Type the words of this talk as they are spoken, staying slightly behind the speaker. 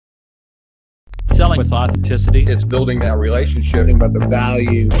selling with authenticity. It's building that relationship about the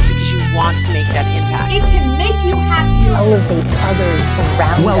value. Because you want to make that impact. It can make you happy. Elevate others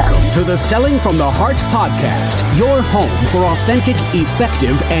around Welcome us. to the Selling from the Heart podcast, your home for authentic,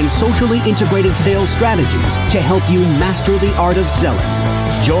 effective, and socially integrated sales strategies to help you master the art of selling.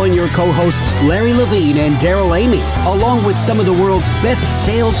 Join your co-hosts Larry Levine and Daryl Amy, along with some of the world's best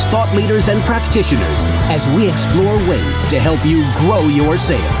sales thought leaders and practitioners, as we explore ways to help you grow your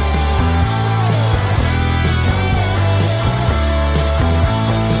sales.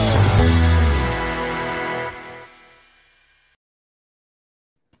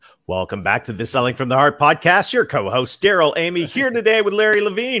 Welcome back to the Selling from the Heart podcast. Your co-host Daryl Amy here today with Larry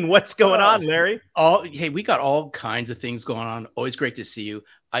Levine. What's going on, Larry? Hey, we got all kinds of things going on. Always great to see you.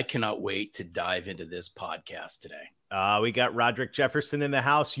 I cannot wait to dive into this podcast today. We got Roderick Jefferson in the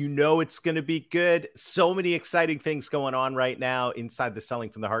house. You know it's going to be good. So many exciting things going on right now inside the Selling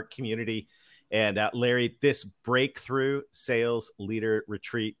from the Heart community. And Larry, this breakthrough sales leader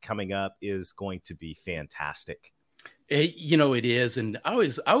retreat coming up is going to be fantastic. It is. And I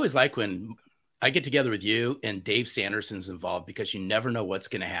always like when I get together with you and Dave Sanderson's involved, because you never know what's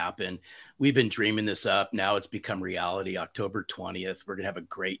going to happen. We've been dreaming this up. Now it's become reality. October 20th. We're going to have a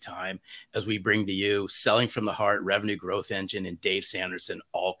great time as we bring to you Selling from the Heart, Revenue Growth Engine, and Dave Sanderson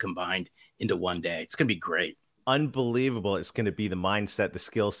all combined into one day. It's going to be great. Unbelievable. It's going to be the mindset, the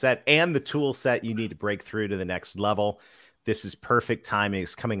skill set, and the tool set you need to break through to the next level. This is perfect timing.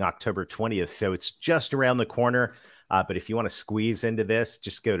 It's coming October 20th. So it's just around the corner. But if you want to squeeze into this,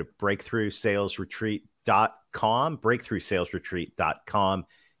 just go to breakthroughsalesretreat.com, breakthroughsalesretreat.com.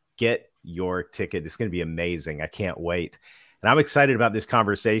 Get your ticket. It's going to be amazing. I can't wait. And I'm excited about this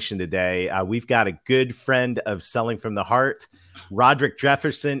conversation today. We've got a good friend of Selling from the Heart, Roderick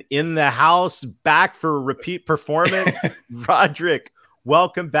Jefferson, in the house, back for a repeat performance. Roderick,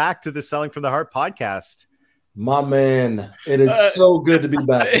 welcome back to the Selling from the Heart podcast. My man, it is so good to be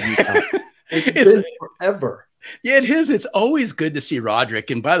back with you guys. It's been forever. Yeah, it is. It's always good to see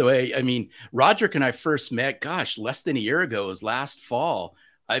Roderick. And by the way, I mean, Roderick and I first met, less than a year ago. It was last fall.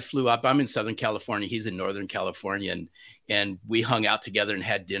 I flew up. I'm in Southern California. He's in Northern California. And we hung out together and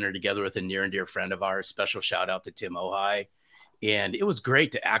had dinner together with a near and dear friend of ours. Special shout out to Tim Ojai. And it was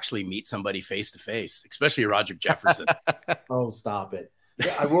great to actually meet somebody face to face, especially Roderick Jefferson. Oh, stop it.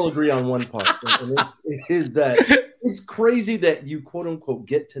 Yeah, I will agree on one part. And it is that it's crazy that you, quote unquote,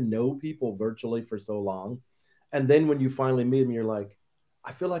 get to know people virtually for so long. And then when you finally meet him, you're like,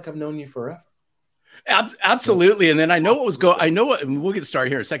 I feel like I've known you forever. Absolutely. And then I know what was and we'll get started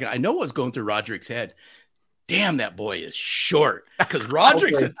here in a second. I know what was going through Roderick's head. Damn, that boy is short. Because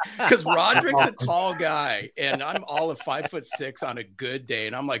Roderick's a tall guy. And I'm all of 5'6" on a good day.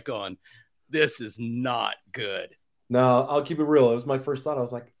 And I'm like going, this is not good. No, I'll keep it real. It was my first thought. I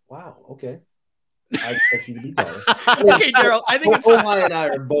was like, wow, okay. I expect you to be taller. Okay, Daryl, I think Ojai and I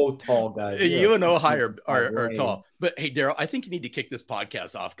are both tall guys. You and Ojai are tall. But hey, Daryl, I think you need to kick this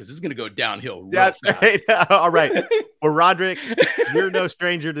podcast off because this is going to go downhill real fast. All right. Well, Roderick, you're no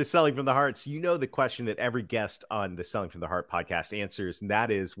stranger to Selling from the Heart. So you know the question that every guest on the Selling from the Heart podcast answers, and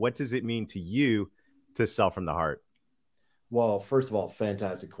that is, what does it mean to you to sell from the heart? Well, first of all,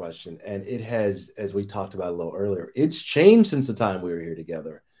 fantastic question. And it has, as we talked about a little earlier, it's changed since the time we were here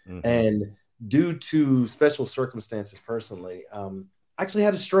together. Mm-hmm. And due to special circumstances personally, I actually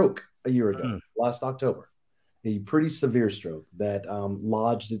had a stroke a year ago, last October, a pretty severe stroke that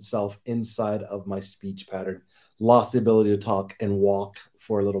lodged itself inside of my speech pattern, lost the ability to talk and walk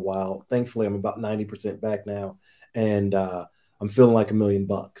for a little while. Thankfully, I'm about 90% back now, and I'm feeling like $1 million.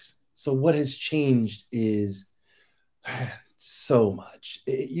 So what has changed is so much.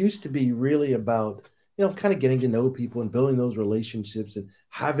 It used to be really about kind of getting to know people and building those relationships and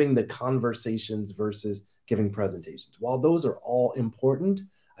having the conversations versus giving presentations. While those are all important,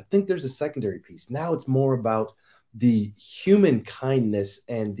 I think there's a secondary piece. Now it's more about the human kindness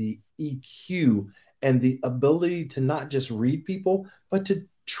and the EQ and the ability to not just read people, but to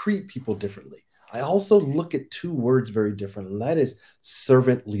treat people differently. I also look at two words very differently, and that is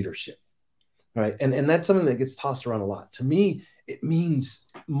servant leadership. Right. And that's something that gets tossed around a lot. To me, it means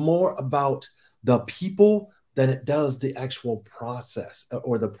more about the people than it does the actual process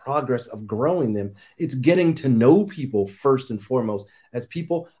or the progress of growing them. It's getting to know people first and foremost. As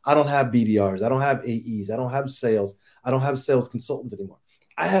people, I don't have BDRs. I don't have AEs. I don't have sales. I don't have sales consultants anymore.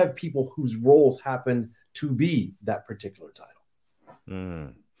 I have people whose roles happen to be that particular title.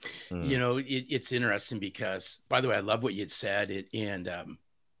 It's interesting because, by the way, I love what you'd said.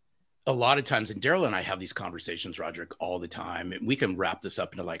 a lot of times, and Daryl and I have these conversations, Roderick, all the time, and we can wrap this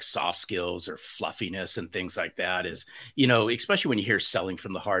up into like soft skills or fluffiness and things like that. Is, especially when you hear selling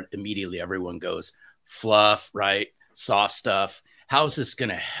from the heart, immediately everyone goes fluff, right? Soft stuff. How's this going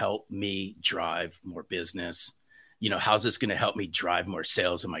to help me drive more business? How's this going to help me drive more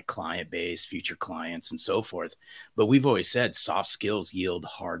sales in my client base, future clients, and so forth? But we've always said soft skills yield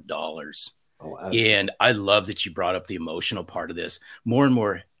hard dollars. Oh, absolutely. And I love that you brought up the emotional part of this. More and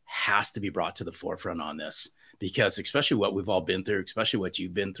more has to be brought to the forefront on this, because especially what we've all been through, especially what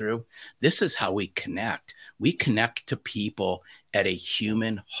you've been through, this is how we connect. We connect to people at a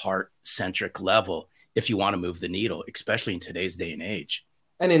human heart centric level if you want to move the needle, especially in today's day and age.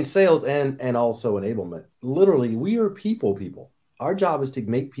 And in sales and also enablement, literally, we are people. Our job is to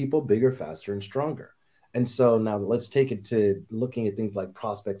make people bigger, faster, and stronger. And so now let's take it to looking at things like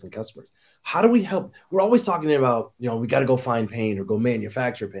prospects and customers. How do we help? We're always talking about, we got to go find pain or go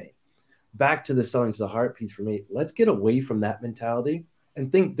manufacture pain. Back to the selling to the heart piece for me, let's get away from that mentality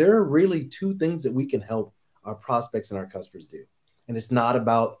and think there are really two things that we can help our prospects and our customers do. And it's not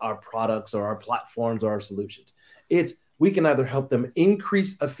about our products or our platforms or our solutions. It's we can either help them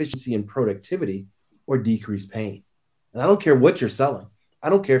increase efficiency and productivity or decrease pain. And I don't care what you're selling. I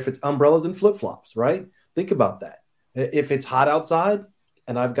don't care if it's umbrellas and flip-flops, right? Think about that. If it's hot outside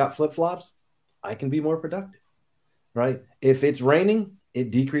and I've got flip-flops, I can be more productive, right? If it's raining, it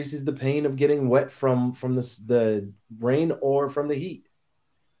decreases the pain of getting wet from the rain or from the heat.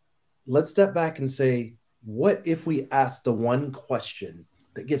 Let's step back and say, what if we ask the one question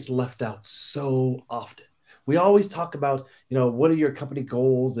that gets left out so often? We always talk about, what are your company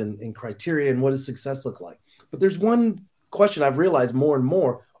goals and criteria and what does success look like? But there's one question I've realized more and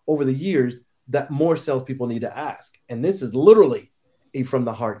more over the years that more salespeople need to ask. And this is literally a from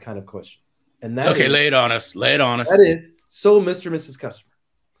the heart kind of question. And that lay it on us. That is, so Mr. and Mrs. Customer,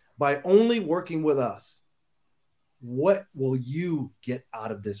 by only working with us, what will you get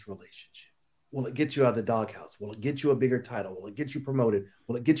out of this relationship? Will it get you out of the doghouse? Will it get you a bigger title? Will it get you promoted?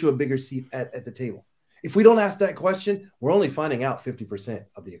 Will it get you a bigger seat at the table? If we don't ask that question, we're only finding out 50%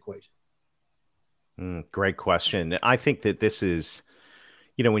 of the equation. Great question. I think that this is,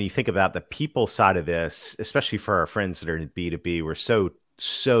 when you think about the people side of this, especially for our friends that are in B2B, we're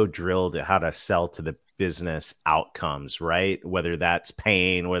so drilled at how to sell to the business outcomes, right? Whether that's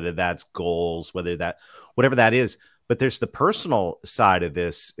pain, whether that's goals, whatever that is. But there's the personal side of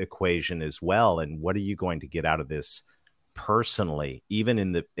this equation as well. And what are you going to get out of this personally,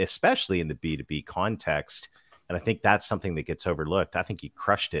 especially in the B2B context? And I think that's something that gets overlooked. I think you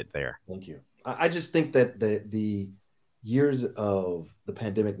crushed it there. Thank you. I just think that the years of the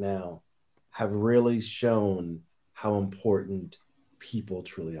pandemic now have really shown how important people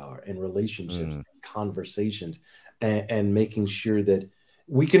truly are, and relationships, conversations, and making sure that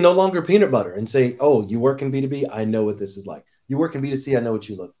we can no longer peanut butter and say, oh, you work in B2B, I know what this is like. You work in B2C, I know what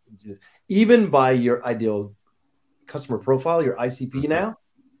you look. Even by your ideal customer profile, your ICP now,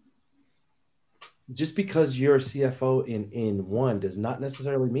 just because you're a CFO in one does not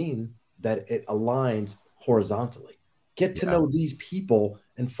necessarily mean that it aligns horizontally. Get to know these people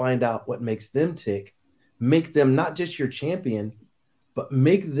and find out what makes them tick. Make them not just your champion, but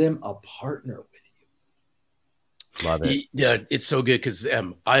make them a partner with you. Love it. Yeah, it's so good because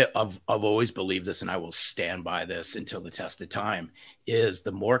I've always believed this, and I will stand by this until the test of time, is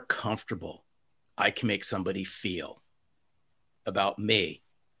the more comfortable I can make somebody feel about me,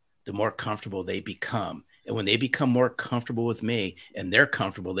 the more comfortable they become. And when they become more comfortable with me and they're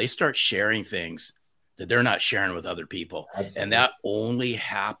comfortable, they start sharing things that they're not sharing with other people. Absolutely. And that only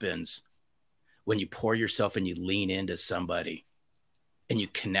happens when you pour yourself and you lean into somebody and you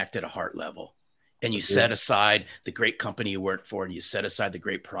connect at a heart level and you set aside the great company you work for and you set aside the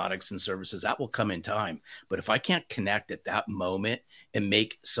great products and services. That will come in time. But if I can't connect at that moment and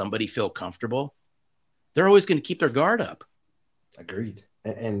make somebody feel comfortable, they're always going to keep their guard up. Agreed.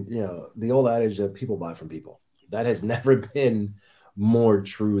 And the old adage that people buy from people, that has never been more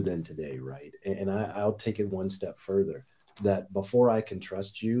true than today, right? And I'll take it one step further, that before I can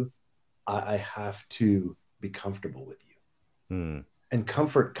trust you, I have to be comfortable with you. And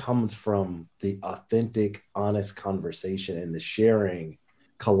comfort comes from the authentic, honest conversation and the sharing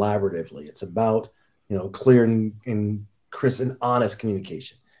collaboratively. It's about, clear and crisp and honest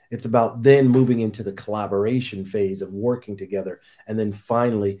communication. It's about then moving into the collaboration phase of working together. And then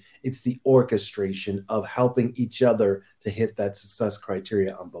finally, it's the orchestration of helping each other to hit that success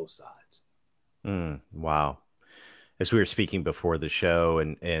criteria on both sides. Wow. As we were speaking before the show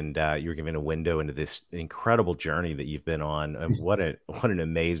and you were giving a window into this incredible journey that you've been on. What an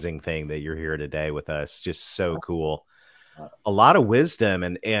amazing thing that you're here today with us. Just so cool. a lot of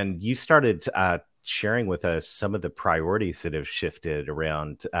wisdom, and you started sharing with us some of the priorities that have shifted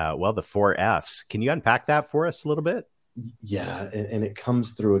around, the 4 Fs. Can you unpack that for us a little bit? Yeah, and it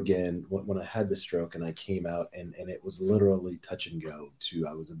comes through again when I had the stroke and I came out, and it was literally touch and go to,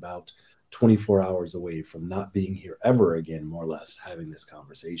 I was about 24 hours away from not being here ever again, more or less, having this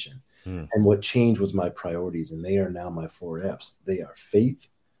conversation. And what changed was my priorities, and they are now my 4 Fs. They are faith,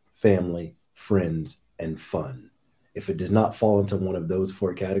 family, friends, and fun. If it does not fall into one of those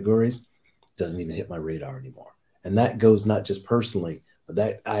 4 categories, it doesn't even hit my radar anymore. And that goes not just personally, but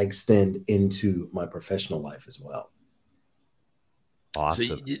that I extend into my professional life as well.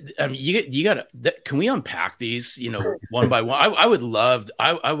 Awesome. So, I mean, you got to. Can we unpack these, one by one? I would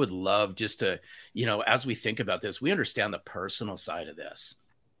love just to, as we think about this, we understand the personal side of this,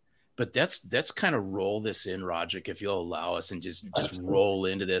 but that's kind of roll this in, Roderick, if you'll allow us, and just roll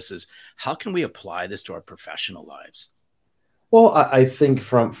into this. Is how can we apply this to our professional lives? Well, I think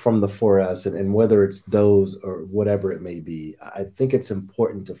from the 4S, and whether it's those or whatever it may be, I think it's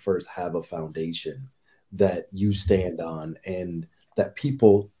important to first have a foundation that you stand on and that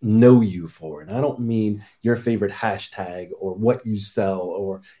people know you for. And I don't mean your favorite hashtag or what you sell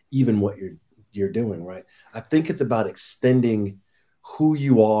or even what you're doing, right? I think it's about extending who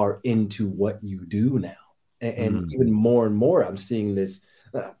you are into what you do now. And even more and more, I'm seeing this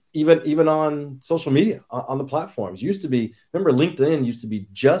even on social media, on the platforms. Used to be, remember, LinkedIn used to be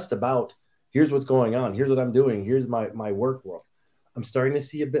just about, here's what's going on, here's what I'm doing, here's my work world. I'm starting to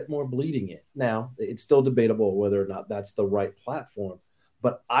see a bit more bleeding in. Now, it's still debatable whether or not that's the right platform,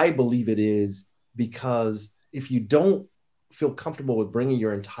 but I believe it is, because if you don't feel comfortable with bringing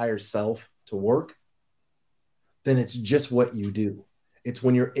your entire self to work, then it's just what you do. It's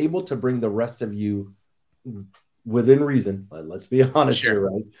when you're able to bring the rest of you within reason. Let's be honest here,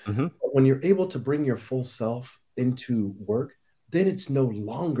 right? But when you're able to bring your full self into work, then it's no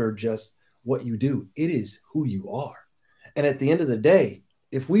longer just what you do. It is who you are. And at the end of the day,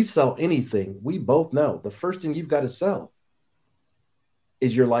 if we sell anything, we both know the first thing you've got to sell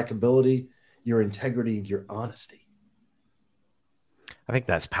is your likability, your integrity, and your honesty. I think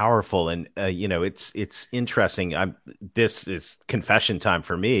that's powerful. And, it's interesting. This is confession time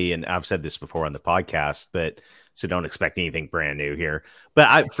for me. And I've said this before on the podcast, so don't expect anything brand new here.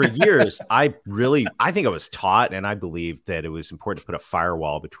 But for years, I think I was taught, and I believed that it was important to put a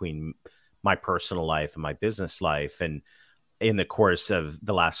firewall between my personal life and my business life. And in the course of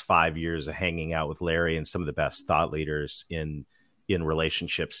the last 5 years of hanging out with Larry and some of the best thought leaders in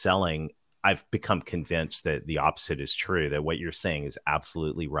relationship selling, I've become convinced that the opposite is true, that what you're saying is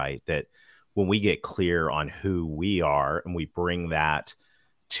absolutely right, that when we get clear on who we are and we bring that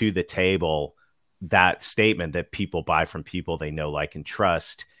to the table, that statement that people buy from people they know, like, and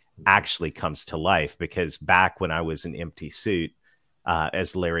trust actually comes to life. Because back when I was an empty suit,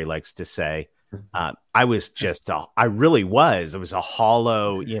 as Larry likes to say, I was I was a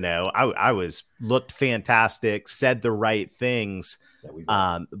hollow, I looked fantastic, said the right things.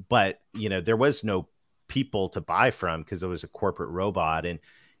 But there was no people to buy from because it was a corporate robot.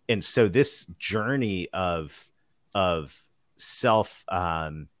 And so this journey of self,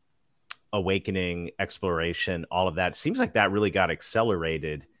 awakening, exploration, all of that seems like that really got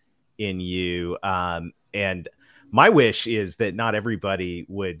accelerated in you. And my wish is that not everybody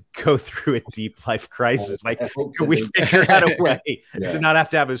would go through a deep life crisis. Like, can we figure out a way to not have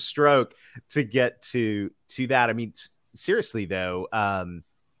to have a stroke to get to that? I mean, seriously though,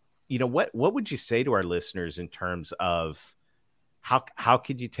 what would you say to our listeners in terms of how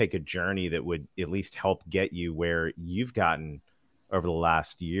could you take a journey that would at least help get you where you've gotten over the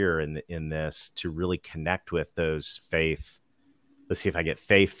last year in this, to really connect with those faith? Let's see if I get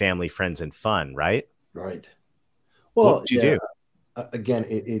faith, family, friends, and fun. Right. Well, what would you do? Again,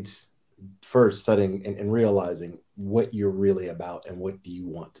 it's first setting and realizing what you're really about and what do you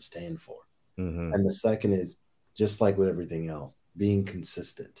want to stand for. And the second is, just like with everything else, being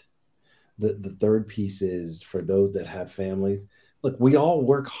consistent. The third piece is, for those that have families, look, we all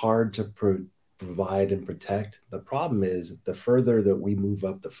work hard to provide and protect. The problem is, the further that we move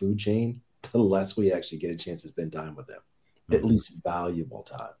up the food chain, the less we actually get a chance to spend time with them, at least valuable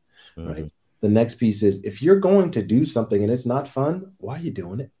time, right? The next piece is, if you're going to do something and it's not fun, why are you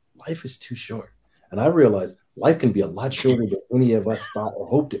doing it? Life is too short. And I realize life can be a lot shorter than any of us thought or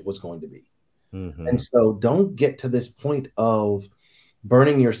hoped it was going to be. And so don't get to this point of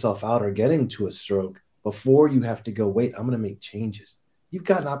burning yourself out or getting to a stroke before you have to go, wait, I'm going to make changes. You've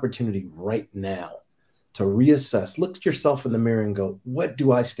got an opportunity right now to reassess, look at yourself in the mirror and go, what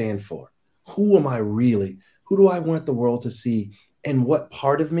do I stand for? Who am I really? Who do I want the world to see? And what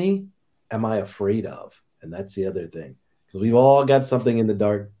part of me am I afraid of? And that's the other thing, because we've all got something in the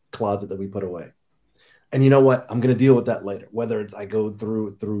dark closet that we put away. And you know what? I'm going to deal with that later. Whether it's I go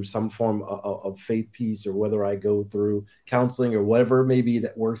through some form of faith piece, or whether I go through counseling, or whatever it may be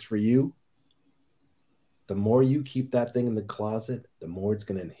that works for you. The more you keep that thing in the closet, the more it's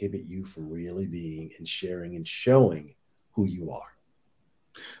going to inhibit you from really being and sharing and showing who you are.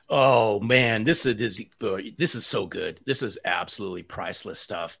 Oh man, this is so good. This is absolutely priceless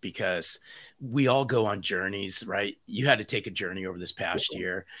stuff, because we all go on journeys, right? You had to take a journey over this past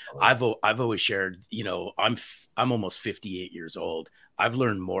year. I've always shared, I'm almost 58 years old. I've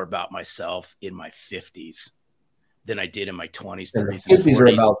learned more about myself in my 50s than I did in my 20s, 30s, and 40s. Are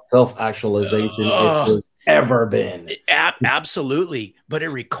about self-actualization if there's ever been. Absolutely, but it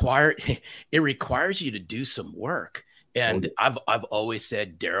requires you to do some work. And I've always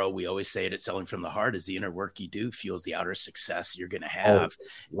said, Daryl, we always say it at Selling from the Heart, is the inner work you do fuels the outer success you're going to have.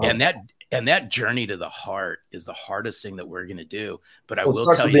 And that journey to the heart is the hardest thing that we're going to do. But I will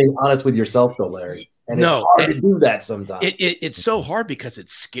tell you, being honest with yourself, though, Larry. And it's hard to do that sometimes. It's so hard because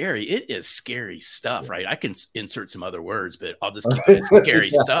it's scary. It is scary stuff, right? I can insert some other words, but I'll just keep it. It's scary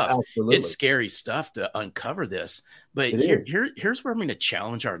stuff. Absolutely. It's scary stuff to uncover this. But here's where I'm going to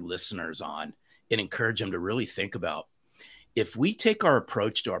challenge our listeners on and encourage them to really think about. If we take our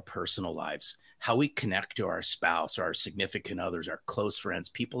approach to our personal lives, how we connect to our spouse, our significant others, our close friends,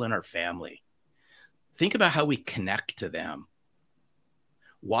 people in our family, think about how we connect to them.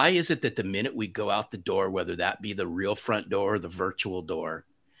 Why is it that the minute we go out the door, whether that be the real front door or the virtual door,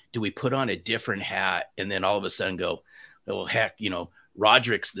 do we put on a different hat and then all of a sudden go, oh, heck,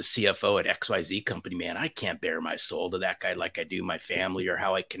 Roderick's the CFO at XYZ company, man, I can't bare my soul to that guy like I do my family, or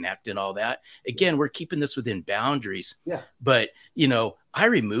how I connect and all that. Again, we're keeping this within boundaries. Yeah. But, I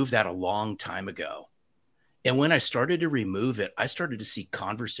removed that a long time ago. And when I started to remove it, I started to see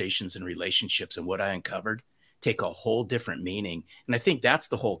conversations and relationships and what I uncovered take a whole different meaning. And I think that's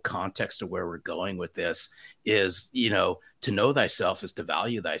the whole context of where we're going with this is, to know thyself is to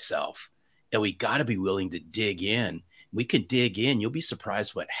value thyself. And we got to be willing to dig in. We can dig in. You'll be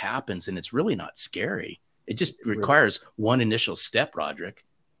surprised what happens. And it's really not scary. It just requires one initial step, Roderick.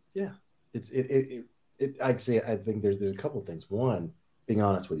 Yeah. I'd say, I think there's a couple of things. One, being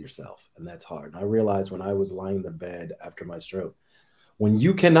honest with yourself. And that's hard. And I realized when I was lying in the bed after my stroke, when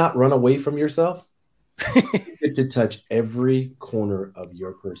you cannot run away from yourself, you get to touch every corner of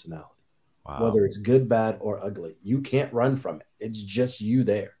your personality, whether it's good, bad, or ugly. You can't run from it. It's just you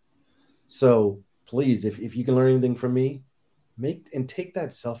there. So please, if you can learn anything from me, take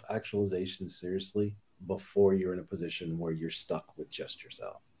that self-actualization seriously before you're in a position where you're stuck with just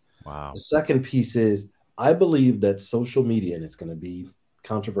yourself. Wow. The second piece is, I believe that social media, and it's going to be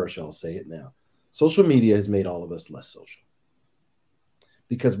controversial, I'll say it now, social media has made all of us less social.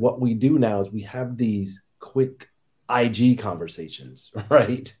 Because what we do now is we have these quick IG conversations,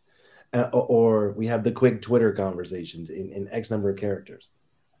 right? Or we have the quick Twitter conversations in X number of characters.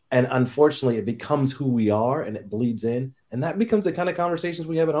 And unfortunately, it becomes who we are, and it bleeds in. And that becomes the kind of conversations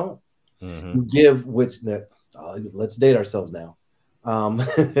we have at home. Mm-hmm. Let's date ourselves now.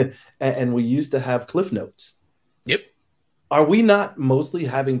 And we used to have Cliff Notes. Yep. Are we not mostly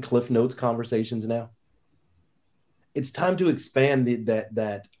having Cliff Notes conversations now? It's time to expand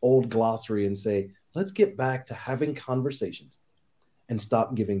that old glossary and say, let's get back to having conversations and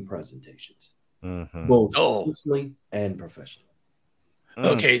stop giving presentations, both personally and professionally.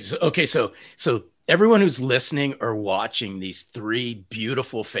 Okay. So everyone who's listening or watching these three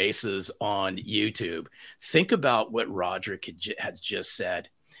beautiful faces on YouTube, think about what Roderick has just said,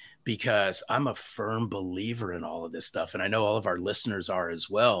 because I'm a firm believer in all of this stuff. And I know all of our listeners are as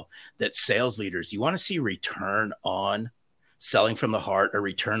well, that sales leaders, you want to see return on selling from the heart, or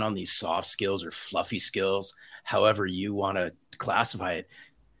return on these soft skills or fluffy skills, however you want to classify it.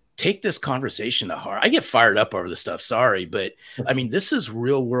 Take this conversation to heart. I get fired up over this stuff. Sorry, but I mean, this is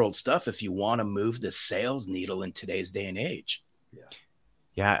real world stuff if you want to move the sales needle in today's day and age.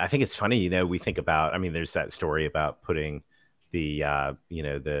 Yeah. I think it's funny, we think about, there's that story about putting the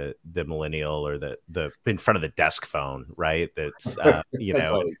millennial or the in front of the desk phone, right? That's, like,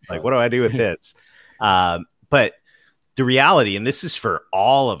 what do I do with this? But the reality, and this is for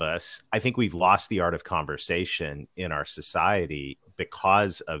all of us, I think we've lost the art of conversation in our society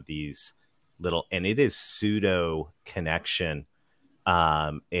because of these and it is pseudo connection.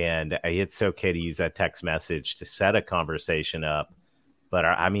 And it's okay to use that text message to set a conversation up. But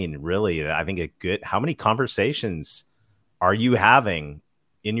really, I think how many conversations are you having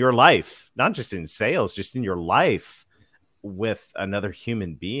in your life, not just in sales, just in your life with another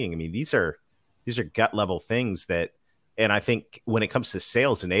human being? These are gut level things and I think when it comes to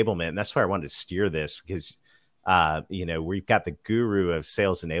sales enablement, and that's why I wanted to steer this, because We've got the guru of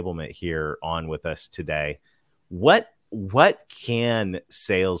sales enablement here on with us today. What can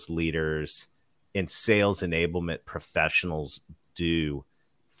sales leaders and sales enablement professionals do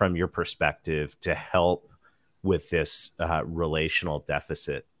from your perspective to help with this relational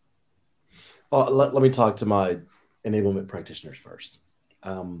deficit? Well, let me talk to my enablement practitioners first.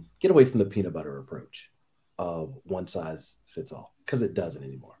 Get away from the peanut butter approach of one size fits all, because it doesn't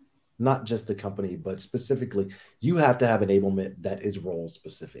anymore. Not just the company, but specifically, you have to have enablement that is role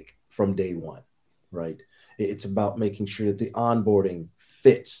specific from day one, right? It's about making sure that the onboarding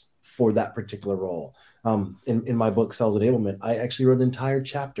fits for that particular role. In my book, Sales Enablement, I actually wrote an entire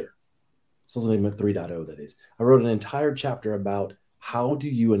chapter, Sales Enablement 3.0, that is. I wrote an entire chapter about how do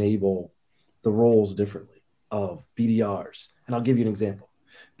you enable the roles differently of BDRs. And I'll give you an example.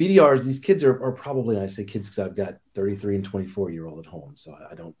 BDRs, these kids are probably, and I say kids because I've got 33 and 24-year-old at home, so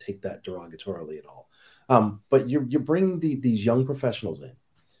I don't take that derogatorily at all. But you're bringing these young professionals in,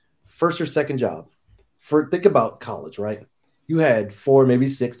 first or second job. Think about college, right? You had 4, maybe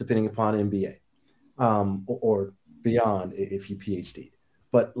 6, depending upon MBA, or beyond if you PhD'd.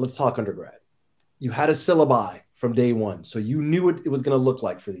 But let's talk undergrad. You had a syllabi from day one, so you knew what it was going to look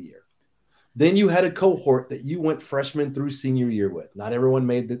like for the year. Then you had a cohort that you went freshman through senior year with. Not everyone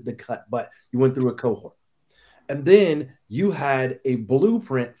made the cut, but you went through a cohort. And then you had a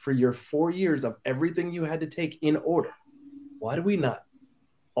blueprint for your 4 years of everything you had to take in order. Why do we not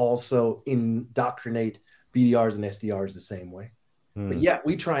also indoctrinate BDRs and SDRs the same way? But yet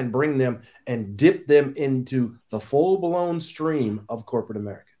we try and bring them and dip them into the full-blown stream of corporate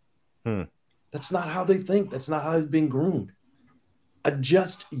America. That's not how they think. That's not how they've been groomed.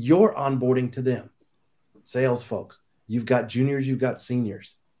 Adjust your onboarding to them. Sales folks, you've got juniors, you've got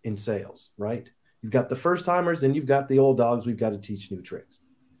seniors in sales, right? You've got the first timers, and you've got the old dogs. We've got to teach new tricks.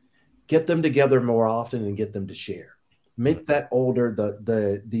 Get them together more often and get them to share. Make that older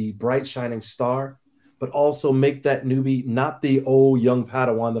the bright shining star, but also make that newbie not the old young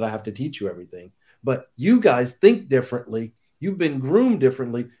Padawan that I have to teach you everything. But you guys think differently. You've been groomed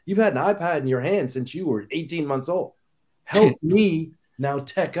differently. You've had an iPad in your hand since you were 18 months old. Help me now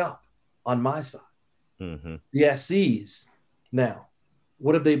tech up on my side. The SCs now,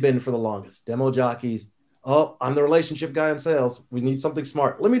 what have they been for the longest? Demo jockeys. Oh, I'm the relationship guy in sales. We need something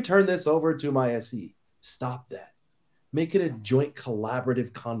smart. Let me turn this over to my SE. Stop that. Make it a joint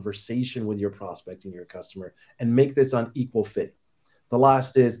collaborative conversation with your prospect and your customer, and make this on equal footing. The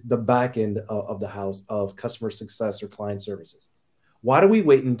last is the back end of the house of customer success or client services. Why do we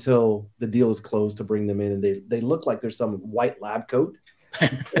wait until the deal is closed to bring them in and they look like there's some white lab coat?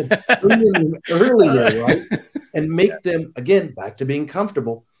 Bring them earlier, right? And make them, again, back to being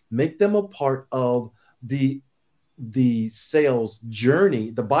comfortable, make them a part of the sales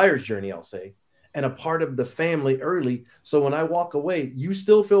journey, the buyer's journey, I'll say, and a part of the family early. So when I walk away, you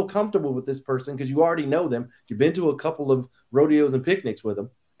still feel comfortable with this person because you already know them. You've been to a couple of rodeos and picnics with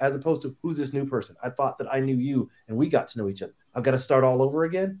them, as opposed to, who's this new person? I thought that I knew you and we got to know each other. I've got to start all over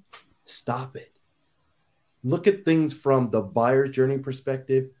again. Stop it. Look at things from the buyer's journey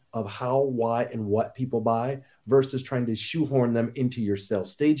perspective of how, why, and what people buy versus trying to shoehorn them into your sales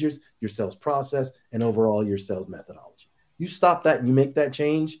stages, your sales process, and overall your sales methodology. You stop that and you make that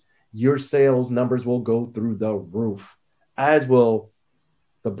change, your sales numbers will go through the roof, as will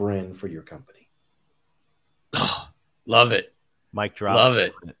the brand for your company. Oh, love it. Mic drop. Love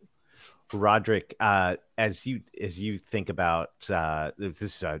it. Roderick, as you think about this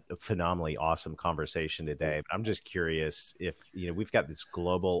is a phenomenally awesome conversation today. But I'm just curious if we've got this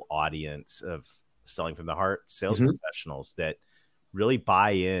global audience of selling from the heart sales professionals that really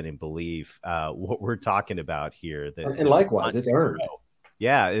buy in and believe what we're talking about here. And likewise, it's earned.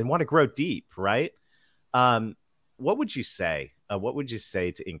 Yeah, and want to grow deep, right? What would you say? What would you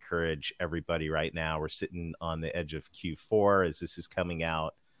say to encourage everybody right now? We're sitting on the edge of Q4 as this is coming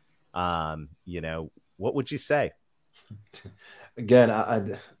out. What would you say?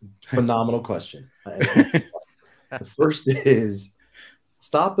 Again, phenomenal question. The first is,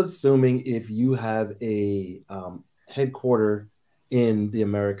 stop assuming if you have a headquarter in the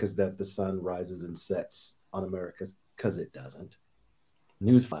Americas that the sun rises and sets on Americas, because it doesn't.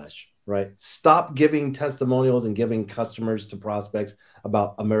 Newsflash, right? Stop giving testimonials and giving customers to prospects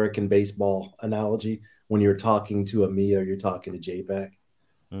about American baseball analogy when you're talking to EMEA or you're talking to JPAC.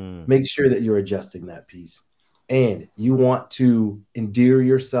 Make sure that you're adjusting that piece. And you want to endear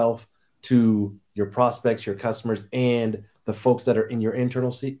yourself to your prospects, your customers, and the folks that are in your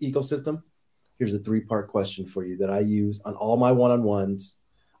internal ecosystem. Here's a 3-part question for you that I use on all my one-on-ones,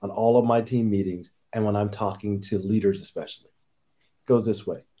 on all of my team meetings, and when I'm talking to leaders especially. It goes this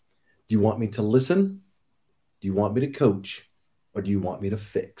way. Do you want me to listen Do you want me to coach or do you want me to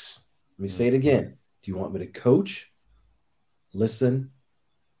fix? Let me say it again. Do you want me to coach, listen,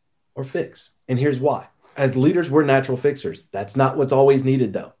 or fix? And here's why. As leaders, we're natural fixers. That's not what's always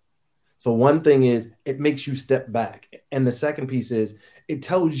needed, though. So one thing is it makes you step back. And the second piece is it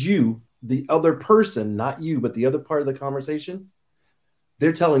tells you, the other person, not you, but the other part of the conversation,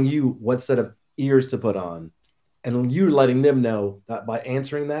 they're telling you what set of ears to put on. And you're letting them know that by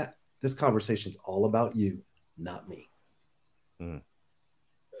answering that, this conversation's all about you, not me.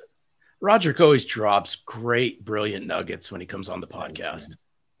 Roderick always drops great, brilliant nuggets when he comes on the podcast. Thanks,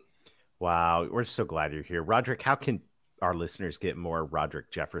 Wow. We're so glad you're here. Roderick, how can our listeners get more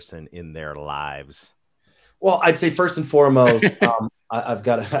Roderick Jefferson in their lives? Well, I'd say first and foremost, I've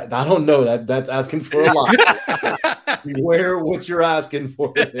got I don't know, that's asking for a lot. Beware what you're asking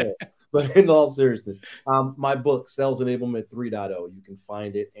for there. But in all seriousness, my book, Sales Enablement 3.0, you can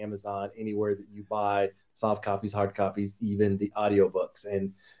find it Amazon, anywhere that you buy soft copies, hard copies, even the audiobooks.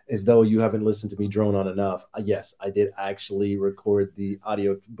 And as though you haven't listened to me drone on enough, yes, I did actually record the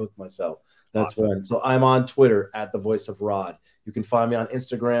audio book myself. That's awesome. One. So I'm on Twitter at the Voice of Rod. You can find me on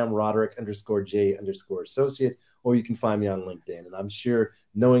Instagram, Roderick_J_Associates, or you can find me on LinkedIn. And I'm sure,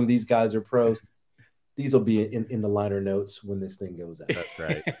 knowing these guys are pros, these will be in the liner notes when this thing goes out. That's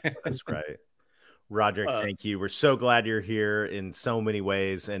right. That's right. Roderick, thank you. We're so glad you're here in so many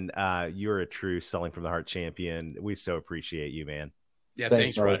ways. And you're a true Selling from the Heart champion. We so appreciate you, man. Yeah,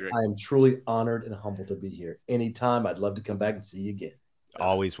 thanks Roderick. I am truly honored and humbled to be here. Anytime, I'd love to come back and see you again.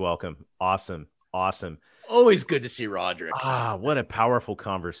 Always welcome. Awesome. Always good to see Roderick. What a powerful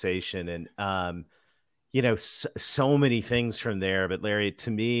conversation. And, so many things from there. But Larry,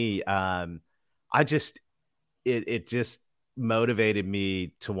 to me, it just motivated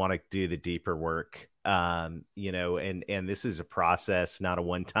me to want to do the deeper work. And this is a process, not a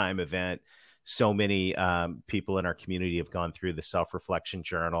one-time event. So many people in our community have gone through the self-reflection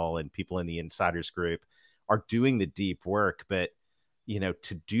journal, and people in the insiders group are doing the deep work. But,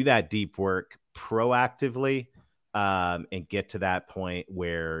 to do that deep work proactively and get to that point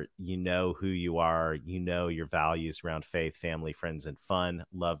where you know who you are, your values around faith, family, friends, and fun.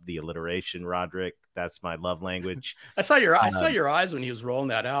 Love the alliteration, Roderick. That's my love language. I saw your eyes when he was rolling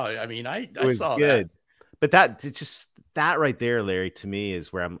that out. I mean, I saw good. That. But that right there, Larry, to me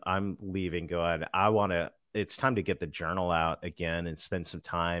is where I'm leaving going. It's time to get the journal out again and spend some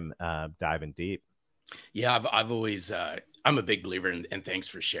time diving deep. Yeah, I've always, I'm a big believer in, and thanks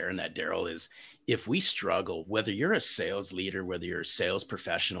for sharing that, Daryl, is if we struggle, whether you're a sales leader, whether you're a sales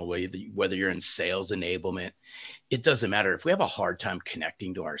professional, whether you're in sales enablement, it doesn't matter. If we have a hard time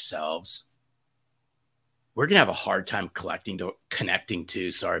connecting to ourselves, we're going to have a hard time connecting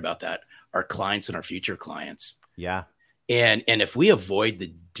to, sorry about that, our clients and our future clients. Yeah. And if we avoid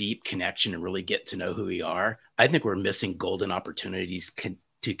the deep connection and really get to know who we are, I think we're missing golden opportunities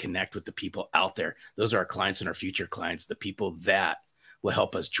to connect with the people out there. Those are our clients and our future clients, the people that will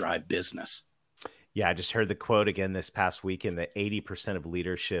help us drive business. Yeah, I just heard the quote again this past weekend that 80% of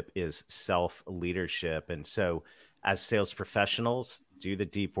leadership is self-leadership. And so as sales professionals, do the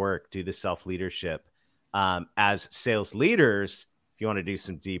deep work, do the self-leadership. As sales leaders, if you want to do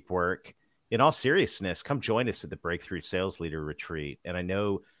some deep work, in all seriousness, come join us at the Breakthrough Sales Leader Retreat. And I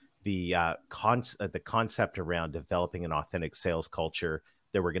know the concept around developing an authentic sales culture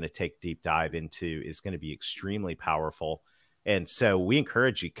that we're going to take deep dive into is going to be extremely powerful. And so we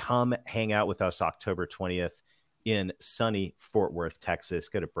encourage you, come hang out with us October 20th in sunny Fort Worth, Texas.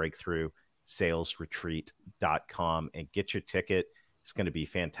 Go to breakthroughsalesretreat.com and get your ticket. It's going to be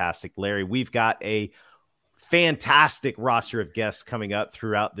fantastic. Larry, we've got a fantastic roster of guests coming up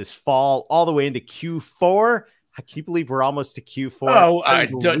throughout this fall, all the way into Q4. Can you believe we're almost to Q4? Oh,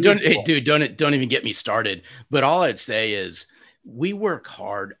 don't even get me started. But all I'd say is we work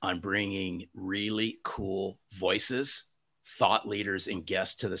hard on bringing really cool voices, thought leaders, and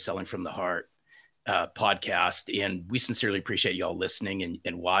guests to the Selling from the Heart podcast. And we sincerely appreciate y'all listening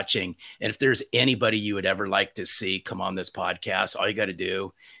and watching. And if there's anybody you would ever like to see come on this podcast, all you got to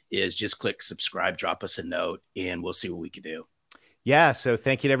do is just click subscribe, drop us a note, and we'll see what we can do. Yeah. So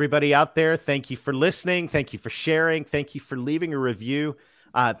thank you to everybody out there. Thank you for listening. Thank you for sharing. Thank you for leaving a review.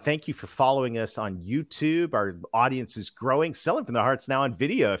 Thank you for following us on YouTube. Our audience is growing. Selling from the Heart's now on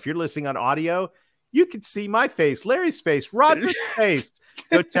video. If you're listening on audio, you can see my face, Larry's face, Roderick's face.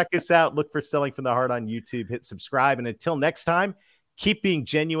 Go check us out. Look for Selling from the Heart on YouTube. Hit subscribe. And until next time, keep being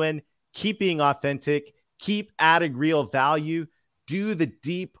genuine, keep being authentic, keep adding real value, do the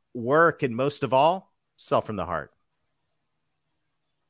deep work, and most of all, sell from the heart.